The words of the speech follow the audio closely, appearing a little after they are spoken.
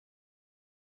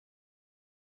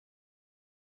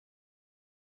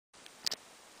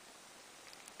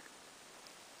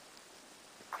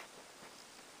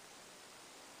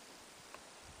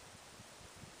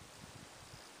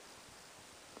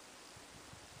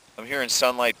I'm here in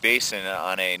Sunlight Basin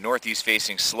on a northeast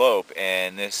facing slope,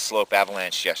 and this slope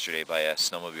avalanched yesterday by a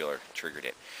snowmobiler, triggered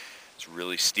it. It's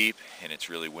really steep and it's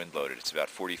really wind loaded. It's about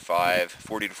 40 to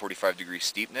 45 degree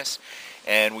steepness.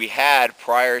 And we had,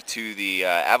 prior to the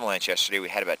avalanche yesterday, we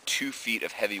had about 2 feet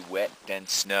of heavy, wet,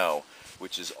 dense snow,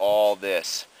 which is all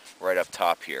this right up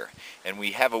top here. And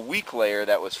we have a weak layer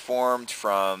that was formed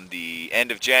from the end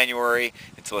of January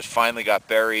until it finally got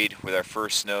buried with our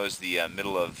first snows the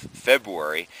middle of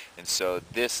February. And so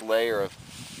this layer of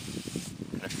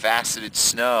kind of faceted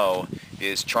snow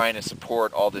is trying to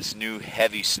support all this new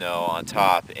heavy snow on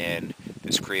top, and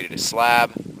this created a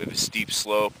slab. We have a steep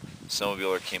slope. The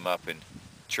snowmobiler came up and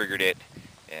triggered it,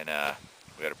 and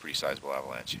we had a pretty sizable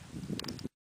avalanche.